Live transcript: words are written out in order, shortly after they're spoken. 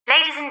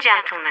and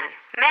gentlemen,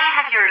 may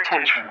I have your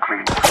attention,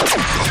 please?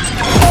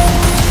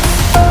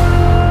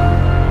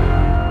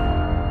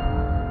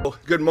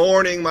 Good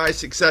morning, my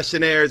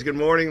successionaires. Good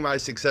morning, my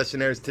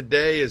successionaires.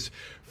 Today is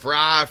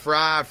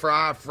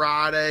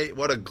Friday.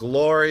 What a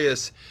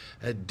glorious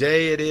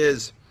day it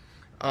is.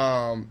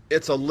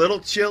 It's a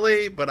little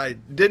chilly, but I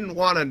didn't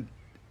want to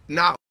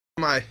not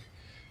wear my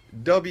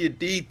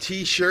WD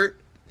t-shirt.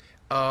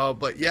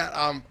 But yet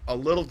I'm a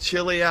little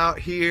chilly out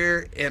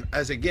here, and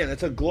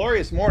it's a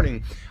glorious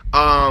morning.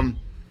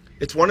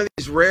 It's one of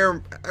these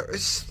rare,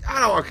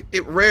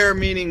 rare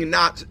meaning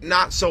not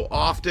so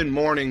often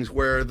mornings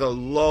where the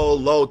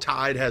low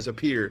tide has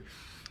appeared.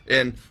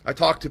 And I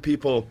talk to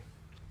people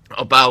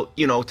about,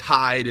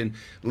 tide and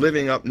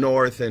living up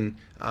north, and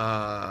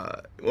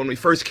when we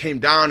first came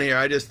down here,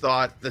 I just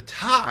thought the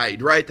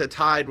tide, right? The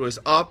tide was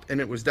up and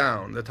it was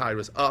down. The tide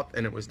was up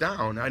and it was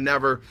down. I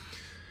never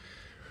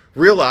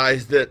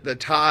realized that the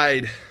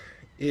tide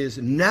is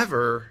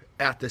never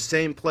at the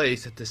same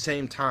place, at the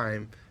same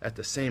time, at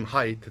the same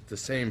height, at the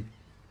same,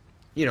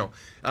 the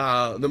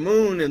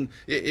moon and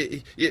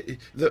the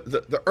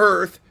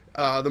earth,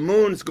 the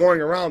moon's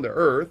going around the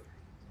earth,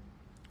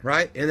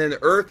 right? And then the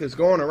earth is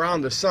going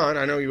around the sun.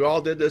 I know you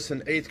all did this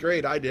in 8th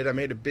grade. I did. I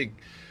made a big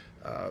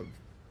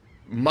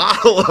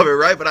model of it,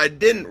 right? But I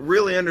didn't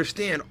really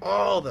understand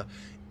all the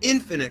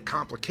infinite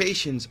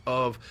complications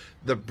of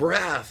the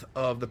breadth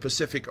of the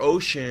Pacific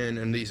Ocean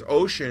and these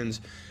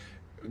oceans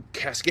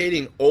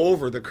cascading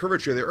over the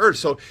curvature of the earth.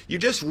 So you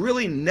just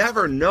really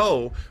never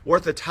know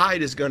what the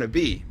tide is going to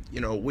be.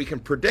 We can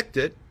predict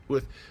it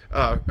with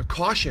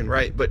caution,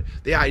 right? But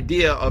the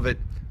idea of it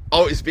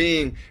always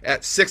being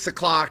at 6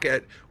 o'clock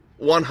at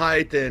one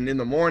height and in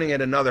the morning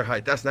at another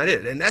height, that's not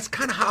it. And that's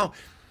kind of how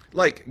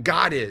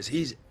God is.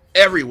 He's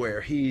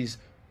everywhere. He's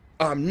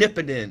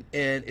omnipotent,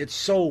 and it's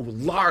so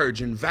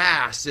large and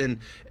vast, and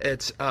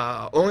it's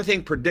only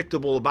thing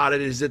predictable about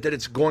it is that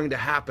it's going to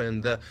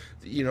happen. The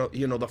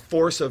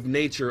force of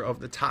nature of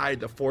the tide,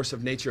 the force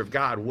of nature of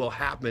God will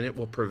happen. It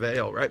will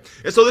prevail, right?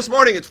 And so this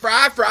morning it's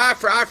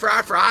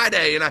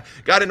Friday, and I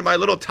got into my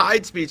little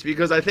tide speech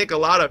because I think a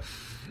lot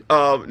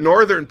of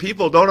northern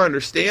people don't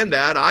understand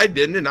that. I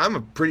didn't, and I'm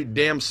a pretty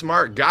damn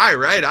smart guy,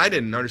 right? I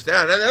didn't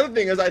understand. And the other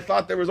thing is I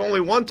thought there was only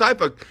one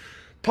type of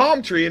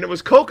palm tree, and it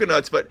was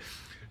coconuts, but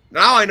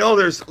now I know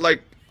there's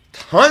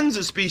tons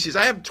of species.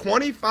 I have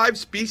 25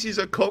 species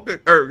of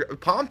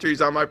palm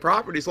trees on my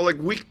property. So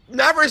we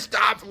never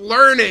stop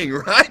learning,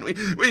 right?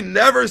 We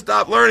never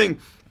stop learning.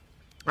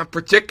 I'm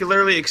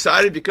particularly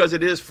excited because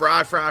it is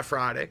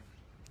Friday.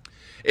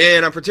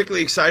 And I'm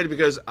particularly excited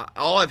because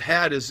all I've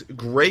had is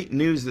great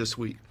news this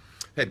week.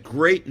 I had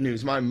great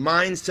news. My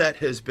mindset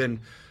has been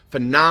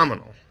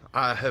phenomenal.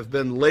 I have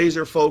been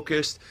laser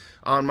focused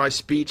on my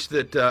speech,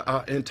 that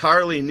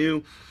entirely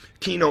new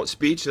keynote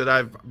speech that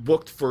I've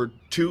booked for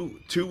two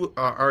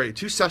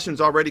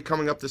sessions already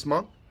coming up this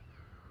month,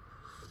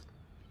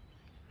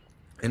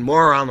 and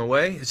more are on the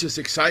way. It's just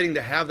exciting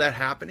to have that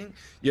happening.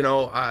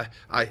 My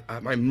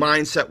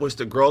mindset was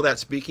to grow that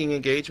speaking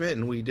engagement,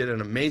 and we did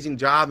an amazing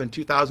job in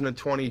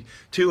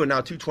 2022, and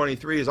now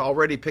 2023 is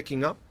already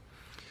picking up.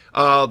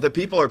 The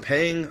people are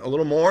paying a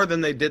little more than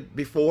they did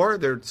before.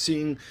 They're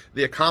seeing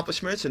the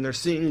accomplishments, and they're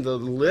seeing the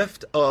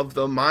lift of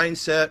the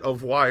mindset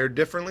of Wired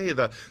Differently,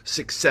 the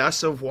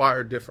success of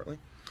Wired Differently.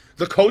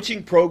 The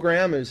coaching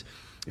program is,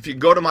 if you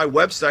go to my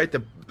website, the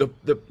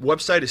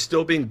website is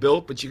still being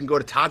built, but you can go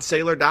to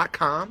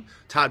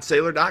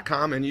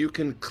toddsaylor.com, and you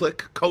can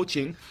click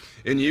coaching,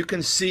 and you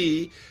can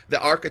see the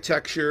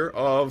architecture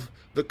of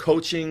the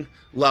coaching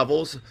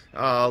levels,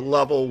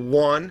 level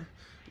 1,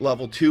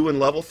 level 2, and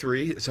level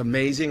 3. It's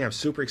amazing. I'm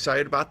super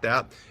excited about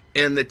that.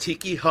 And the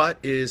Tiki Hut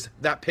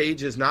that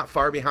page is not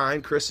far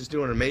behind. Chris is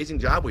doing an amazing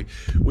job.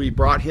 We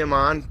brought him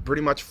on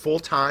pretty much full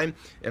time,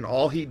 and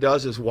all he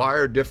does is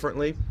Wire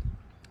Differently.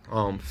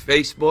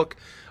 Facebook,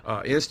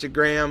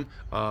 Instagram,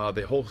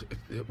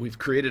 we've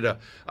created a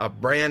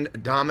brand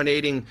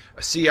dominating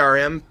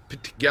CRM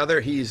put together.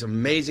 He's an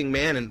amazing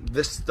man, and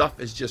this stuff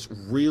is just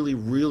really,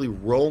 really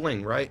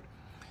rolling, right?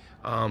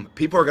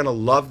 People are going to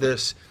love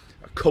this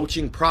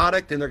coaching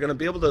product, and they're going to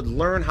be able to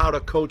learn how to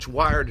coach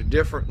Wired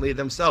Differently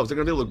themselves. They're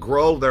going to be able to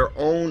grow their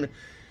own,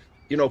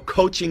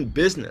 coaching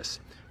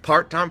business.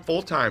 Part-time,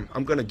 full-time.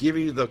 I'm going to give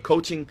you the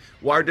coaching,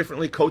 Wired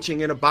Differently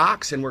coaching in a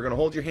box, and we're going to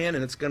hold your hand,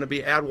 and it's going to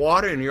be add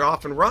water, and you're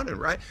off and running,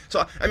 right?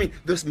 So,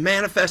 this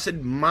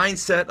manifested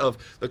mindset of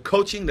the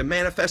coaching, the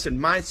manifested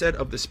mindset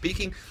of the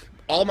speaking,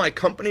 all my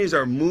companies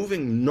are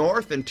moving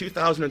north in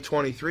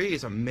 2023.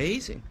 It's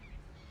amazing.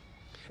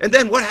 And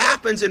then what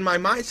happens in my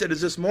mindset is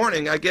this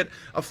morning I get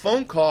a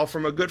phone call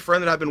from a good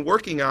friend that I've been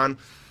working on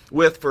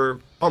with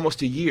for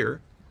almost a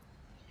year.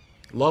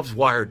 Loves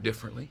Wired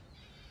Differently.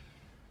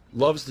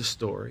 Loves the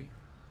story.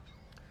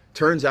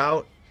 Turns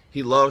out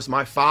he loves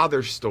my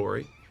father's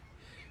story.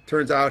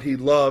 Turns out he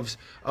loves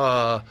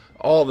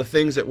all the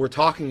things that we're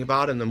talking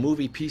about in the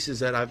movie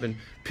pieces that I've been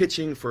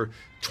pitching for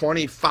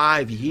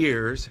 25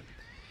 years.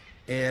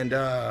 And,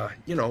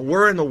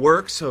 we're in the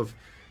works of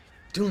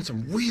doing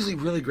some really,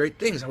 really great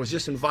things. I was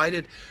just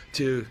invited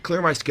to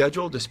clear my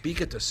schedule to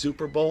speak at the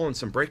Super Bowl and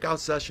some breakout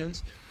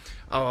sessions.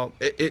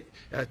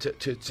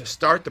 To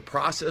start the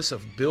process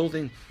of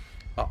building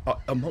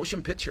a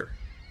motion picture.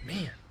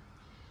 Man,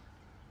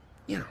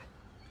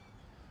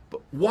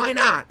 but why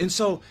not? And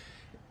so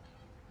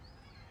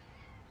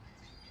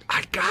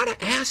I gotta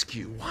ask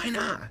you, why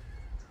not?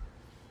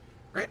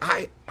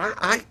 Right?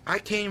 I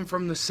came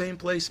from the same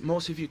place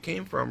most of you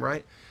came from,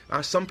 right?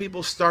 Some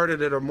people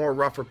started at a more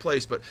rougher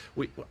place, but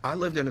I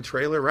lived in a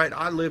trailer, right?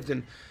 I lived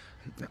in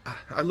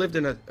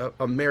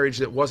a marriage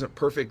that wasn't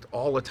perfect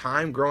all the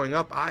time growing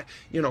up.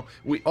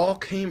 We all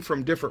came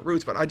from different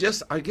roots, but I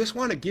just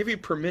want to give you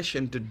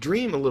permission to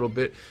dream a little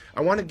bit.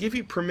 I want to give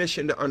you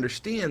permission to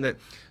understand that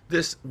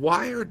this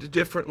wired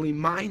differently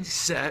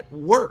mindset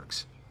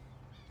works.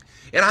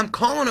 And I'm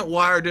calling it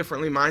wired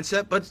differently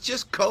mindset, but it's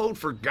just code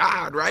for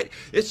God, right?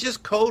 It's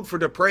just code for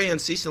to pray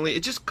unceasingly.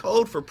 It's just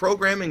code for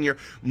programming your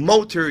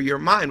motor, your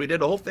mind. We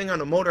did a whole thing on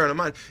the motor and the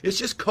mind. It's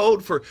just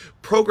code for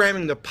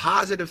programming the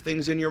positive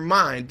things in your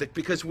mind,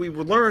 because we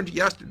learned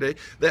yesterday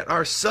that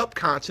our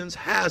subconscious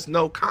has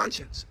no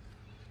conscience.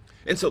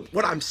 And so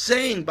what I'm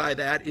saying by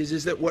that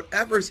is that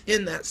whatever's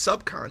in that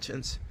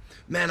subconscious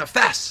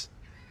manifests.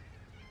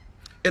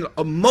 And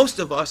most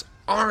of us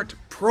aren't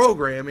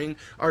programming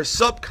our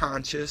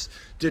subconscious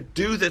to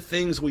do the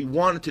things we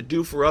want it to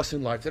do for us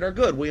in life that are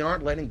good. We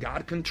aren't letting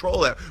God control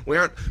that. We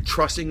aren't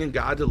trusting in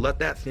God to let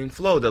that thing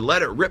flow, to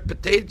let it rip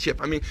potato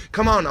chip. I mean,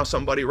 come on now,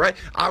 somebody, right?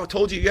 I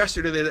told you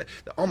yesterday that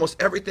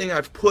almost everything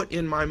I've put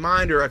in my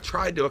mind or I've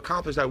tried to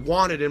accomplish I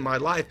wanted in my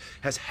life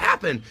has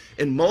happened.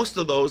 And a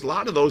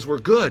lot of those were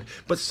good.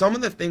 But some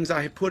of the things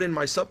I had put in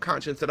my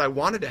subconscious that I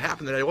wanted to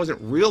happen that I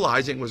wasn't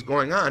realizing was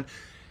going on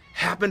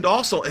happened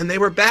also, and they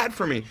were bad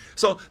for me.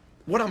 So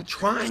what I'm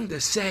trying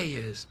to say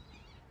is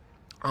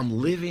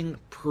I'm living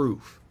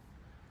proof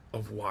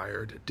of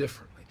wired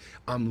differently.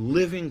 I'm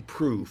living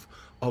proof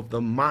of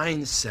the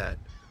mindset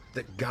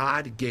that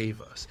God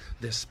gave us,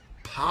 this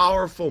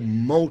powerful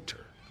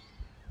motor,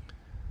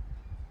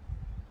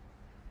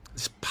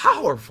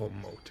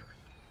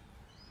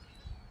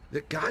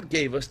 that God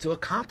gave us to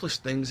accomplish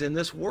things in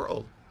this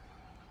world.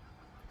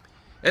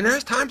 And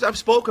there's times I've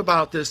spoke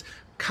about this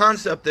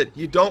concept that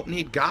you don't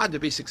need God to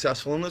be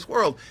successful in this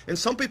world. And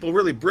some people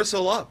really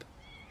bristle up.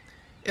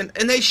 And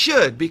they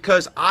should,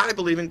 because I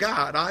believe in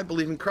God. I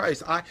believe in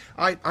Christ.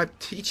 I'm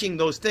teaching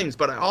those things.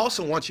 But I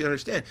also want you to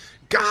understand,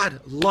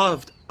 God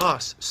loved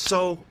us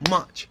so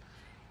much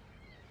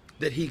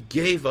that he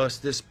gave us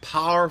this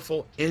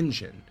powerful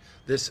engine,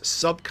 this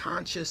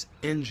subconscious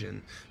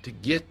engine to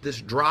get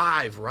this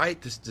drive,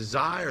 right? This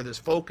desire, this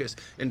focus,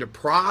 and to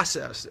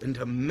process and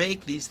to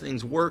make these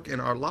things work in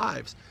our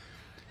lives.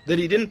 That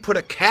he didn't put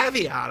a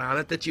caveat on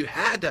it that you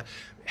had to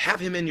have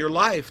him in your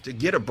life to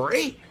get a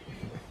brain.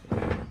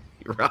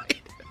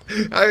 Right?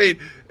 I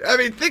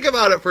mean, think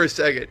about it for a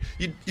second.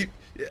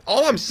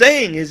 All I'm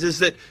saying is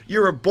that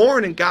you were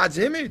born in God's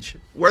image,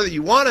 whether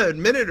you want to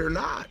admit it or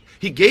not.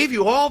 He gave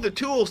you all the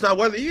tools. Now,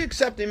 whether you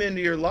accept him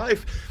into your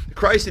life,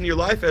 Christ in your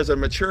life as a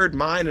matured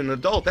mind and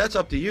adult, that's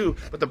up to you.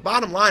 But the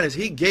bottom line is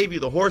he gave you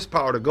the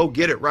horsepower to go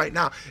get it right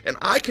now. And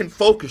I can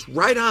focus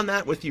right on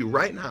that with you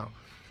right now.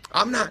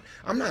 I'm not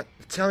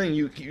telling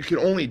you you can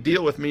only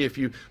deal with me if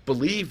you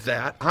believe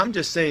that. I'm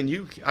just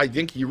saying I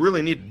think you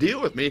really need to deal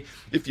with me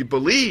if you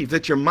believe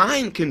that your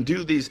mind can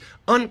do these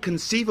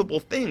unconceivable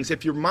things.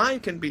 If your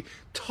mind can be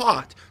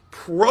taught,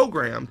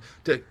 programmed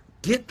to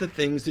get the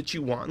things that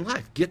you want in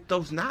life. Get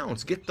those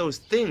nouns, get those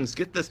things,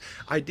 get this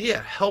idea,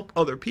 help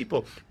other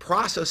people,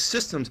 process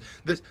systems.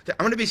 I'm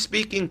going to be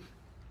speaking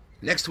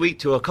next week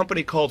to a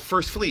company called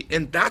First Fleet,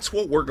 and that's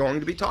what we're going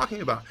to be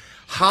talking about.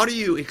 How do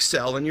you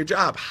excel in your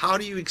job? How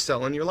do you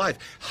excel in your life?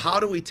 How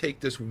do we take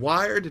this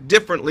wired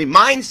differently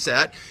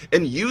mindset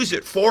and use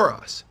it for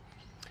us?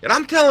 And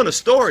I'm telling a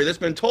story that's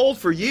been told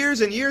for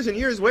years and years and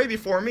years, way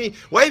before me,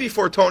 way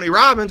before Tony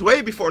Robbins,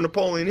 way before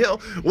Napoleon Hill,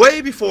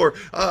 way before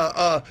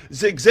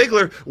Zig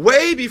Ziglar,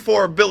 way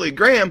before Billy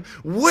Graham,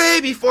 way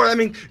before,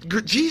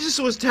 Jesus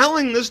was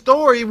telling the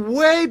story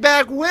way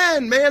back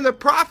when, man. The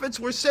prophets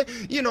were saying,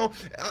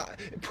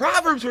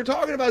 Proverbs were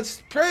talking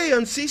about pray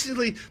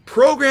unceasingly,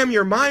 program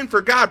your mind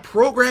for God,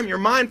 program your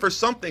mind for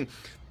something.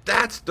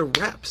 That's the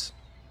reps.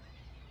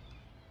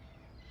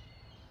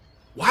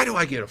 Why do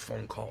I get a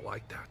phone call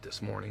like that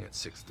this morning at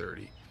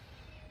 6:30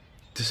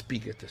 to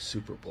speak at the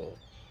Super Bowl?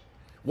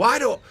 Why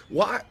does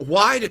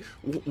the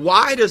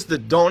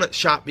donut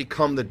shop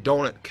become the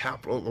donut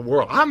capital of the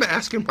world? I'm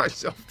asking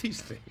myself these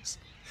things.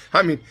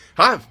 I've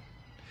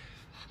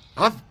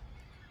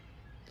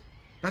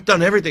not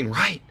done everything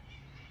right.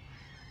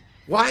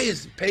 Why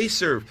is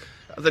Pacer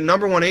the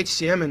number one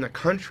HCM in the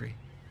country?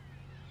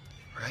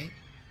 Right?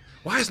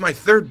 Why is my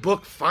third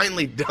book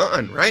finally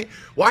done, right?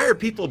 Why are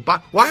people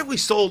why have we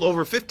sold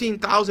over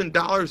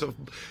 $15,000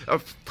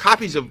 of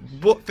copies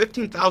of book,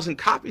 15,000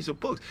 copies of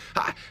books?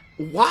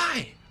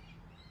 Why?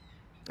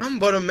 I'm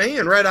but a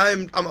man, right?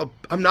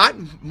 I'm not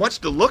much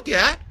to look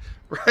at,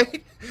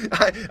 right?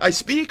 I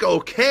speak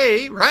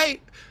okay,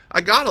 right?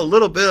 I got a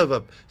little bit of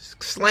a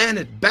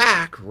slanted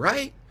back,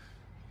 right?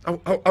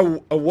 I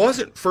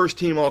wasn't first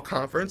team all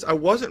conference. I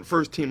wasn't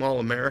first team all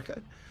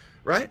American,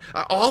 right?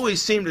 I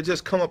always seem to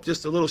just come up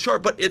just a little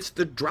short, but it's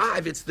the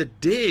drive, it's the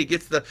dig,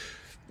 it's the,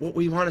 what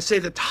we want to say,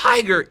 the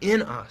tiger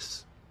in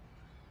us.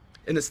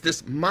 And it's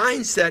this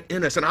mindset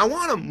in us. And I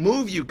want to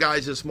move you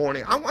guys this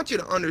morning. I want you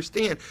to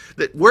understand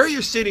that where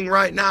you're sitting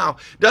right now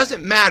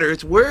doesn't matter.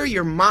 It's where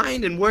your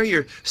mind and where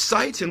your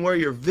sights and where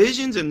your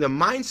visions and the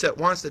mindset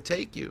wants to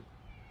take you.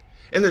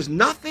 And there's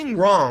nothing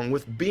wrong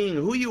with being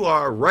who you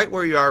are right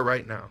where you are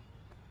right now.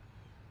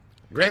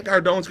 Grant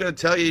Cardone's going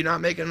to tell you you're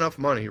not making enough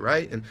money,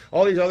 right? And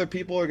all these other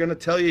people are going to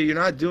tell you you're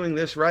not doing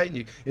this right.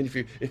 And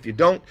if you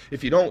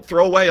don't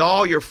throw away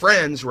all your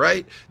friends,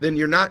 right, then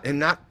you're not, and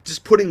not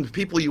just putting the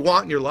people you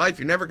want in your life,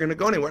 you're never going to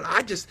go anywhere.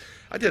 I did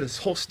this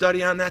whole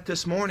study on that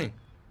this morning.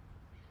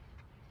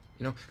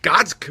 You know,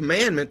 God's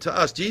commandment to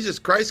us, Jesus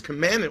Christ's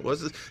commandment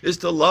is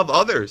to love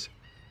others.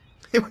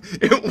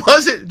 It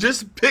wasn't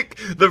just pick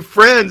the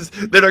friends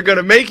that are going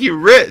to make you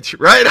rich,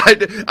 right?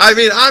 I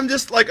mean, I'm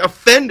just like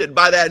offended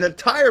by that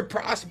entire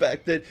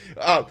prospect that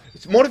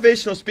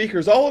motivational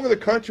speakers all over the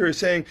country are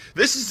saying,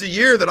 this is the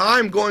year that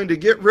I'm going to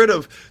get rid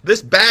of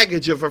this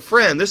baggage of a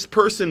friend, this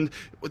person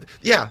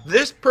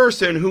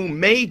who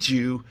made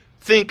you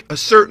think a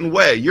certain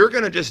way. You're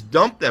going to just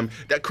dump them.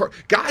 That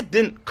God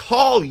didn't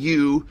call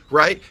you,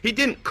 right? He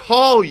didn't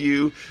call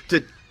you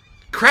to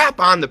crap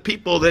on the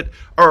people that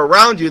are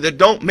around you that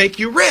don't make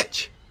you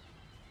rich.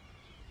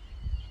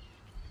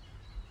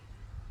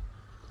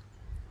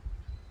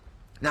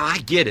 Now, I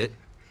get it.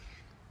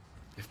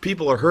 If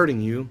people are hurting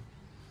you,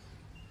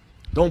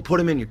 don't put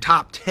them in your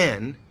top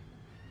 10.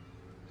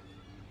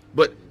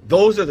 But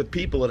those are the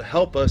people that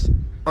help us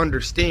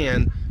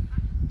understand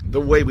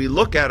the way we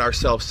look at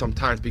ourselves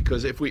sometimes,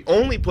 because if we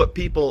only put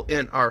people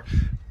in our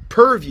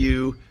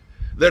purview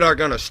that are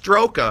going to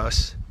stroke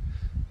us,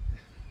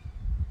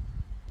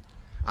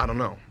 I don't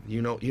know.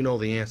 You know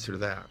the answer to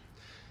that.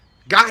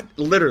 God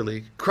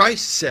literally,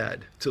 Christ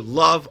said to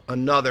love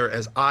another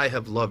as I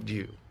have loved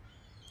you.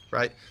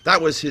 Right?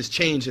 That was his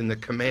change in the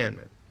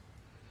commandment.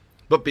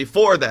 But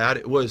before that,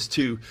 it was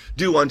to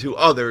do unto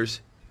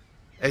others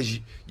as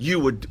you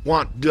would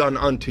want done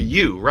unto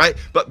you, right?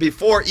 But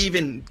before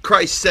even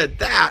Christ said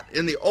that,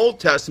 in the Old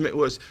Testament, it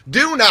was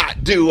do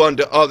not do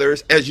unto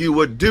others as you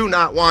would do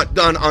not want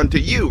done unto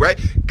you, right?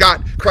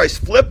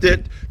 Christ flipped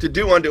it to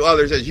do unto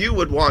others as you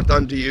would want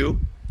unto you,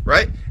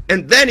 right?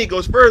 And then he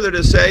goes further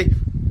to say,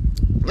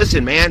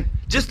 listen, man,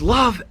 just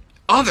love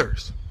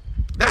others.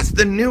 That's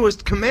the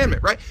newest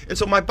commandment, right? And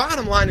so my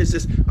bottom line is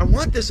this: I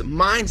want this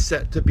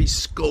mindset to be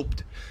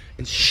scoped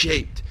and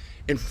shaped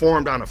and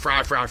formed on a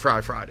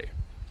Friday.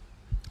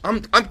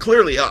 I'm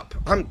clearly up.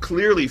 I'm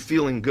clearly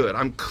feeling good.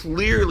 I'm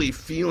clearly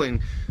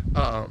feeling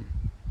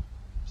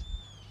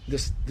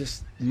this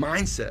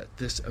mindset,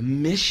 this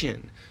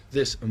mission,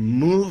 this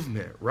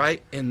movement,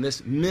 right? And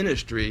this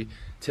ministry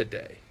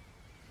today.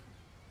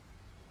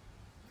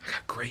 I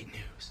got great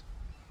news,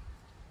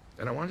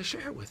 and I want to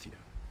share it with you.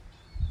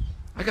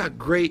 I got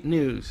great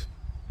news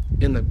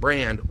in the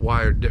brand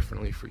Wired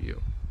Differently for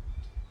you.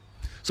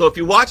 So if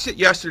you watched it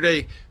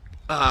yesterday,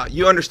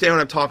 you understand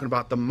what I'm talking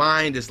about. The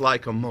mind is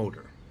like a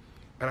motor.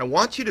 And I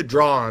want you to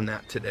draw on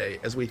that today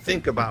as we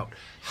think about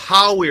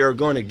how we are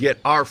going to get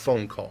our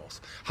phone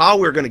calls, how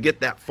we're going to get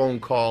that phone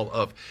call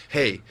of,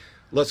 hey,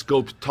 let's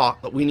go talk,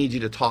 we need you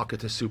to talk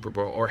at the Super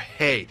Bowl, or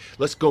hey,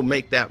 let's go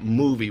make that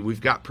movie, we've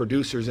got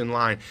producers in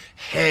line,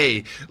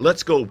 hey,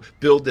 let's go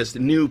build this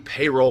new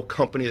payroll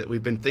company that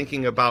we've been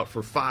thinking about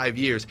for 5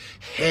 years,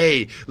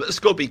 hey, let's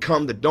go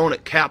become the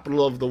donut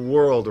capital of the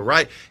world,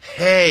 right?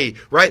 Hey,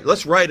 right,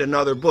 let's write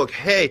another book,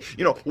 hey,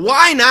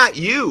 why not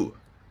you?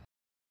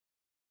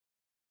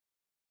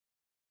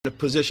 The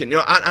position,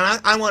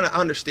 I want to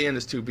understand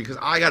this too, because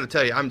I got to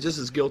tell you, I'm just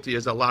as guilty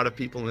as a lot of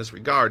people in this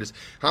regard. Is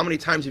how many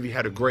times have you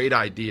had a great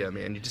idea,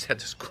 man? You just had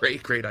this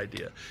great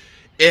idea,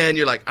 and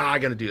you're like, I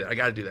got to do that, I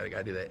got to do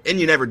that, and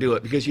you never do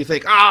it because you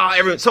think,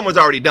 someone's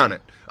already done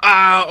it,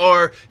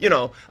 or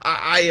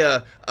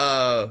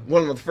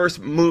one of the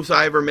first moves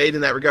I ever made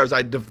in that regard is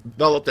I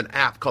developed an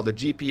app called the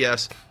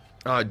GPS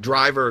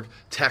driver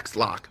text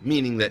lock,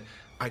 meaning that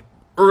I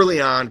early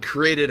on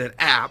created an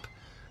app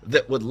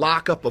that would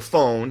lock up a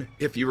phone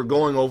if you were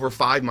going over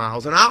 5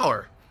 miles an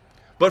hour.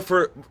 But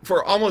for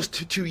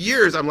almost 2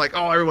 years, I'm like,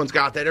 everyone's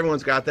got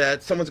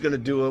that, someone's going to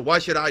do it, why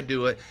should I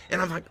do it? And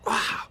I'm like,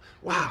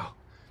 wow.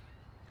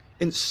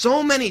 And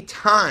so many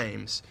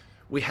times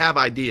we have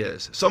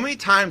ideas, so many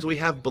times we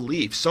have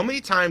beliefs, so many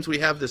times we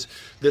have this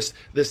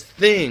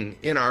thing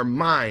in our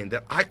mind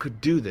that I could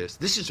do this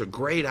is a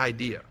great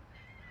idea.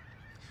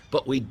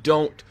 But we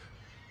don't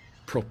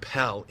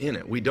propel in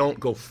it, we don't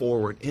go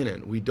forward in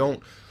it, we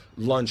don't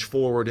lunge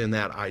forward in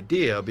that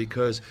idea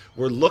because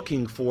we're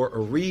looking for a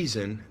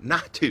reason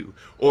not to,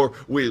 or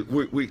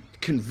we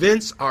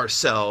convince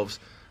ourselves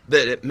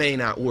that it may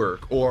not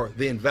work, or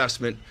the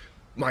investment,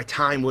 my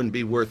time wouldn't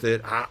be worth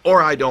it,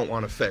 or I don't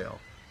want to fail.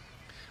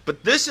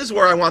 But this is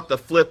where I want the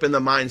flip in the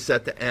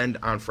mindset to end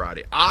on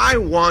Friday. I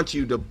want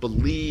you to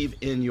believe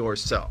in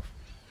yourself.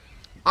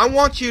 I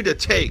want you to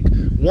take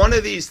one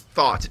of these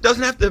thoughts. It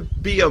doesn't have to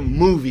be a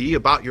movie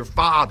about your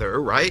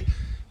father, right?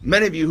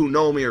 Many of you who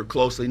know me or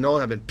closely know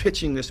I've been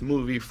pitching this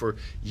movie for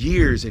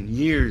years and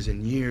years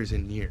and years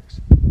and years.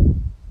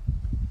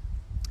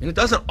 And it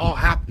doesn't all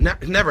happen.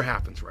 It never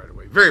happens right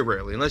away. Very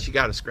rarely, unless you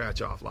got a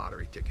scratch-off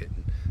lottery ticket,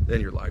 and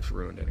then your life's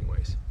ruined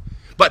anyways.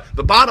 But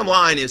the bottom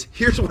line is,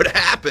 here's what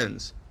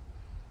happens.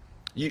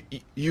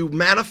 You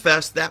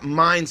manifest that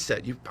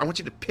mindset. I want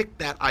you to pick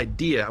that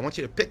idea. I want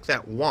you to pick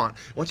that want.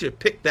 I want you to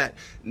pick that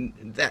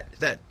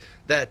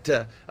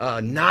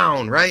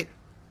noun, right?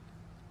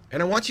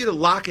 And I want you to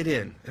lock it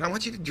in. And I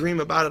want you to dream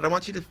about it. I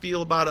want you to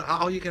feel about it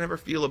all you can ever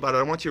feel about it.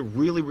 I want you to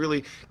really,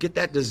 really get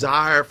that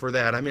desire for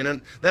that. I mean,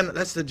 and then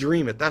that's the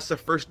dream it. That's the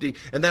first D.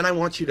 And then I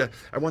want you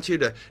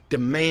to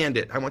demand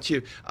it. I want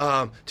you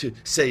to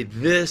say,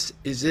 this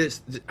is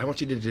this. I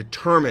want you to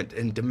determine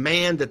and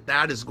demand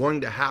that is going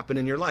to happen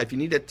in your life. You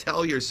need to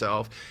tell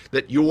yourself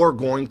that you're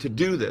going to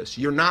do this.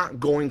 You're not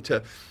going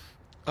to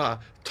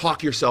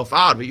talk yourself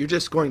out of it. You're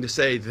just going to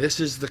say, this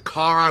is the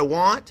car I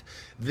want.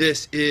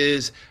 This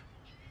is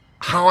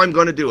how I'm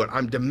going to do it.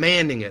 I'm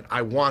demanding it.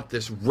 I want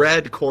this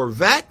red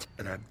Corvette,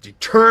 and I've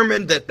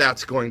determined that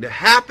that's going to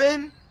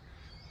happen.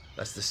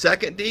 That's the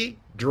second D.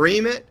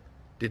 Dream it,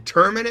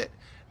 determine it.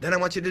 Then I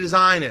want you to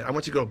design it. I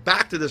want you to go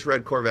back to this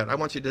red Corvette. I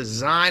want you to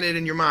design it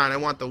in your mind. I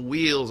want the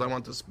wheels. I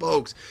want the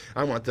spokes.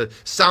 I want the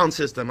sound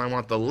system. I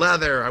want the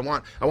leather. I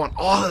want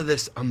all of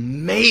this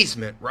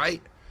amazement,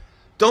 right?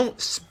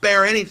 Don't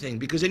spare anything,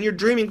 because in your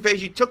dreaming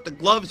phase, you took the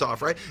gloves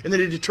off, right? And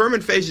then the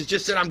determined phase is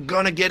just said, I'm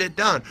going to get it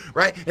done,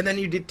 right? And then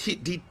you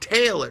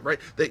detail it, right?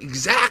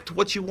 Exactly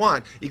what you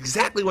want,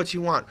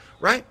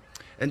 right?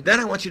 And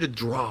then I want you to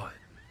draw it,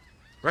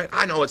 right?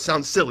 I know it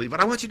sounds silly, but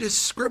I want you to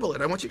scribble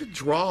it. I want you to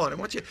draw it. I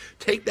want you to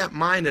take that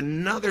mind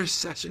another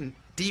session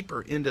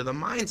deeper into the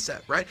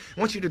mindset, right? I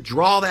want you to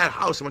draw that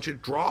house. I want you to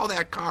draw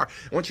that car.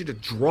 I want you to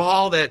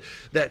draw that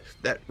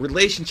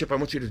relationship. I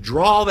want you to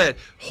draw that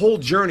whole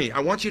journey. I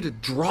want you to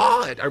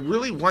draw it. I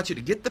really want you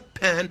to get the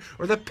pen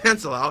or the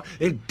pencil out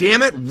and,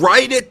 damn it,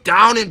 write it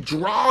down and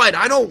draw it.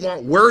 I don't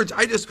want words.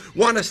 I just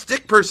want a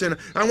stick person.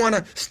 I want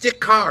a stick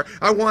car.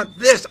 I want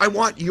this. I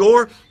want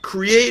your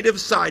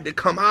creative side to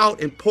come out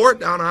and pour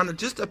it down on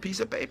just a piece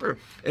of paper.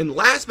 And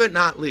last but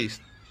not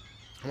least,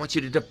 I want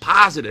you to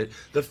deposit it,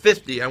 the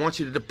 50. I want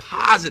you to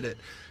deposit it.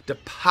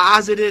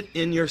 Deposit it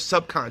in your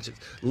subconscious.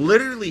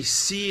 Literally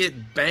see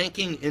it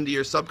banking into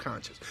your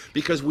subconscious.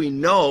 Because we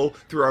know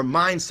through our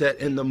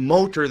mindset and the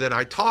motor that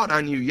I taught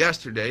on you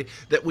yesterday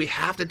that we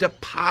have to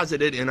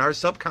deposit it in our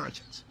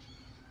subconscious.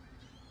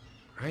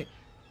 Right?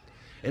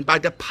 And by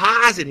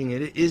depositing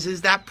it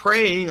is that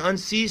praying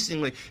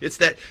unceasingly. It's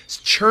that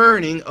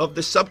churning of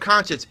the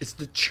subconscious. It's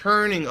the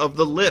churning of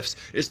the lifts.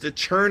 It's the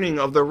churning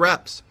of the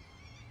reps.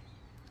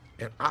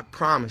 And I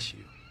promise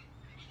you,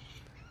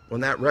 when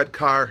that red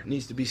car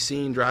needs to be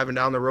seen driving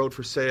down the road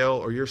for sale,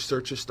 or your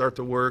searches start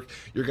to work,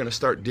 you're going to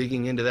start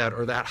digging into that,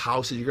 or that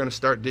house, you're going to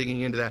start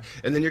digging into that,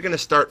 and then you're going to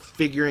start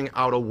figuring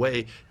out a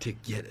way to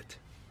get it.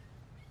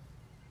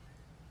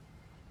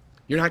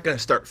 You're not going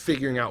to start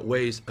figuring out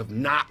ways of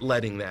not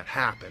letting that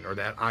happen or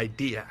that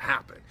idea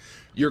happen.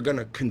 You're going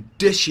to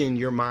condition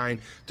your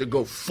mind to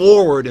go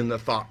forward in the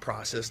thought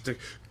process, to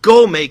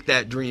go make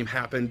that dream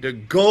happen, to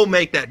go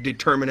make that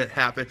determinant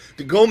happen,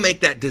 to go make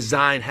that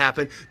design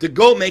happen, to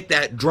go make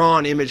that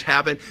drawn image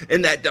happen,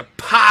 and that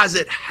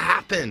deposit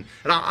happen.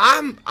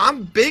 And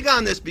I'm big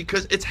on this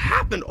because it's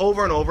happened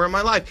over and over in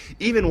my life,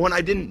 even when I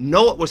didn't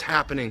know it was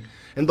happening.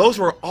 And those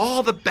were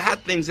all the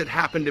bad things that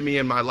happened to me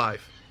in my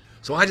life.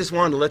 So I just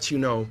wanted to let you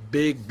know,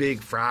 big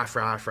Friday.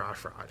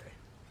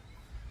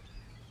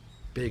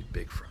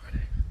 Big Friday.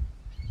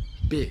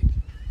 Big.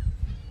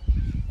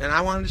 And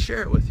I wanted to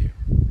share it with you.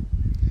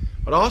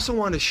 But I also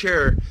want to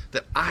share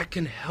that I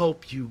can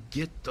help you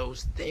get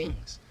those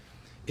things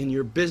in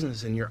your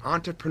business, in your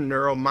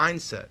entrepreneurial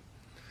mindset.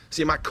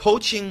 See, my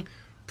coaching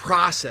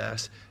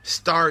process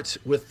starts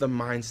with the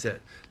mindset,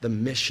 the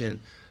mission,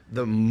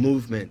 the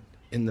movement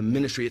in the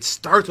ministry. It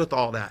starts with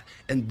all that.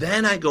 And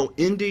then I go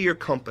into your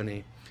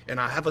company and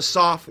I have a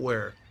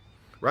software,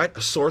 right?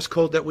 A source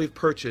code that we've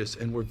purchased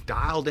and we've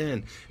dialed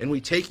in, and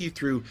we take you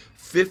through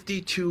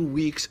 52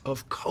 weeks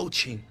of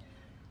coaching.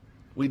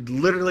 We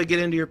literally get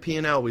into your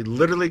P&L. We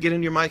literally get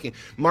into your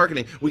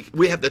marketing.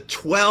 We have the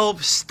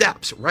 12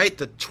 steps, right?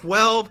 The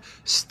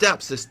 12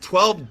 steps, this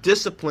 12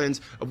 disciplines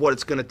of what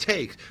it's going to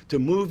take to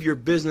move your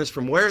business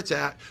from where it's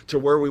at to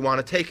where we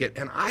want to take it.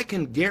 And I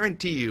can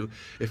guarantee you,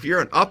 if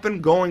you're an up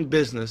and going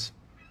business,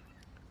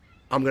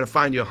 I'm going to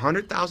find you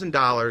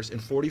 $100,000 in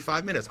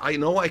 45 minutes. I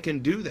know I can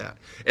do that.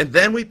 And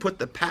then we put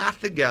the path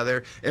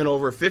together, and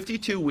over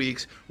 52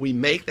 weeks, we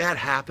make that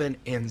happen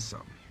and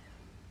some.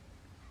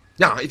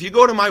 Now, if you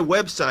go to my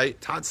website,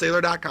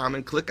 toddsaylor.com,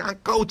 and click on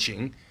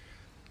coaching,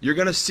 you're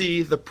going to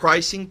see the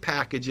pricing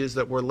packages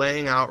that we're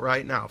laying out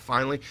right now.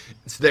 Finally,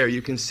 it's there.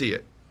 You can see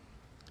it.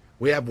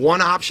 We have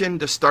one option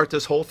to start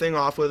this whole thing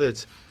off with.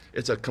 It's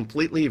It's a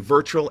completely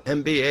virtual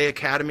MBA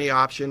Academy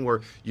option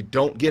where you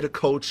don't get a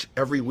coach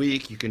every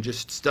week. You can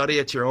just study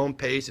at your own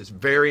pace. It's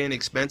very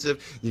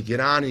inexpensive. You get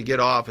on, you get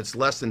off. It's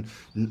less than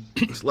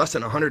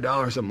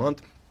 $100 a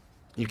month.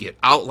 You get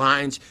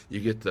outlines, you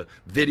get the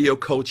video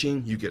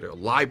coaching, you get a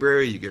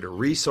library, you get a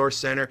resource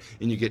center,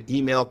 and you get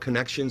email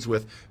connections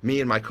with me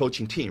and my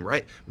coaching team,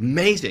 right?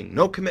 Amazing,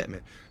 no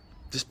commitment.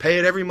 Just pay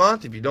it every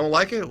month. If you don't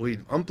like it, we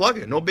unplug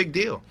it, no big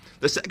deal.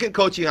 The second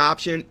coaching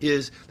option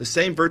is the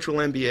same virtual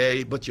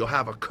MBA, but you'll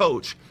have a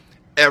coach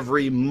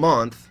every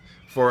month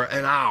for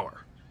an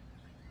hour.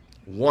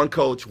 One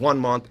coach, 1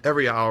 month,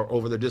 every hour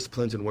over the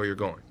disciplines and where you're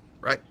going,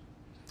 right?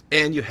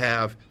 And you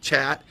have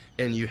chat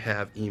and you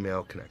have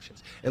email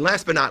connections. And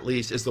last but not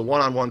least is the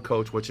one-on-one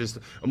coach, which is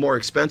a more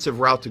expensive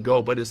route to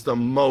go, but it's the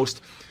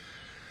most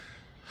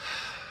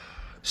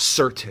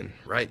certain,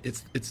 right?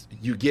 It's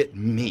you get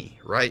me,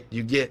 right?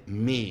 You get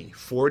me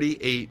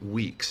 48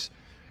 weeks,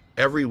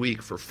 every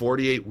week for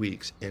 48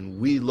 weeks, and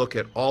we look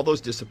at all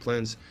those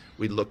disciplines.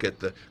 We look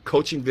at the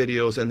coaching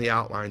videos and the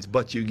outlines,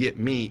 but you get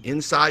me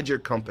inside your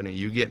company.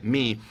 You get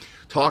me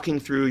talking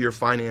through your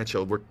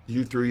financial,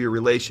 through your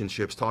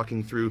relationships,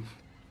 talking through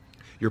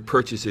your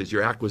purchases,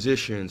 your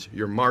acquisitions,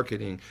 your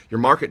marketing, your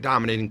market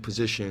dominating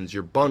positions,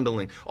 your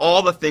bundling,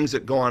 all the things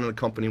that go on in a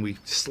company. We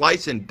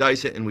slice and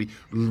dice it and we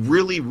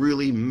really,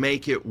 really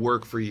make it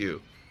work for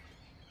you.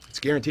 It's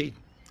guaranteed.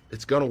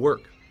 It's going to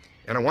work.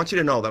 And I want you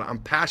to know that I'm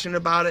passionate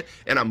about it,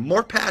 and I'm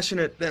more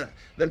passionate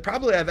than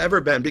probably I've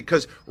ever been,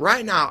 because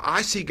right now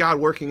I see God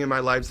working in my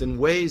lives in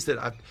ways that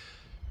I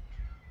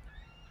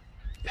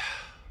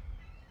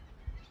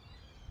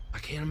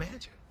can't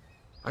imagine.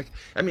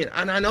 I mean,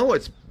 and I know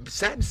it's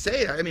sad to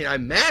say, I mean, I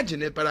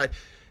imagine it, but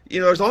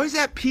there's always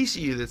that piece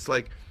of you that's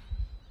like,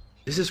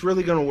 is this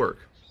really going to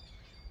work?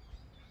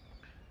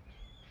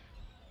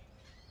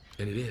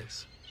 And it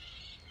is.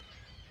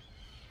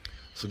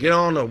 So get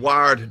on the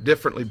Wired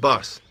Differently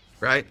bus,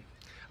 right?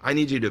 I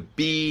need you to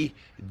be,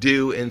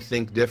 do, and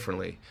think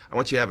differently. I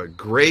want you to have a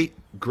great,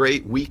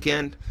 great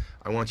weekend.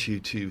 I want you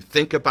to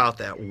think about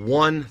that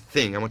one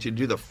thing. I want you to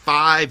do the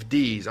 5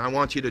 Ds. I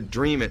want you to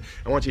dream it.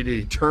 I want you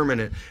to determine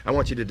it. I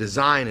want you to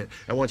design it.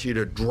 I want you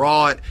to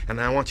draw it,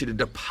 and I want you to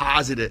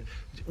deposit it.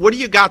 What do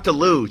you got to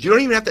lose? You don't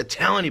even have to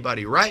tell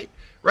anybody, right?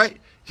 Right?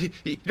 You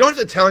don't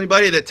have to tell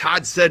anybody that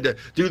Todd said to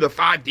do the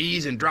 5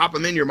 Ds and drop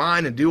them in your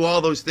mind and do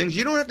all those things.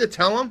 You don't have to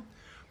tell them.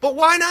 But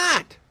why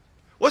not?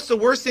 What's the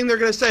worst thing they're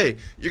going to say?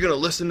 You're going to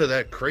listen to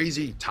that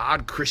crazy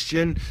Todd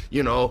Christian,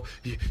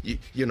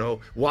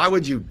 why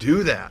would you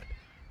do that?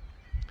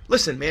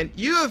 Listen, man,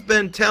 you have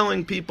been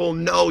telling people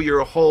no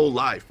your whole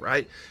life,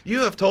 right? You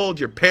have told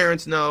your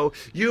parents no.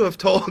 You have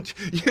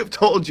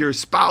told your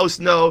spouse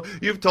no.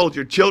 You've told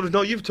your children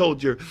no. You've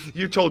told your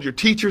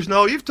teachers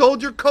no. You've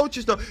told your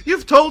coaches no.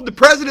 You've told the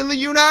President of the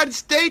United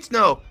States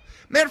no.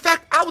 Matter of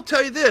fact, I will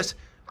tell you this.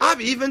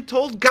 I've even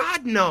told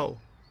God no.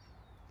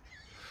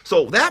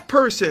 So that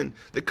person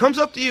that comes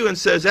up to you and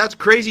says that's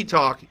crazy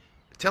talk,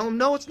 tell them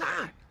no, it's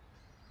not.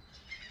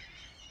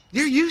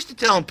 You're used to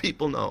telling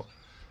people no.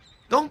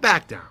 Don't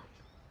back down.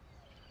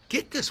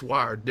 Get this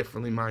Wired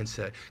Differently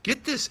mindset.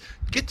 Get this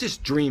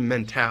dream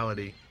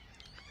mentality.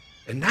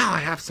 And now I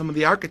have some of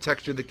the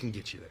architecture that can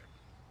get you there.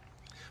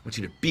 I want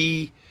you to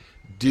be,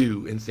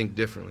 do, and think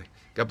differently.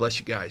 God bless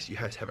you guys. You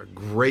guys have a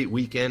great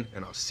weekend,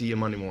 and I'll see you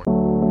Monday morning.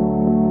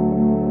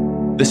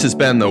 This has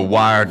been the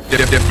Wired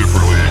Differently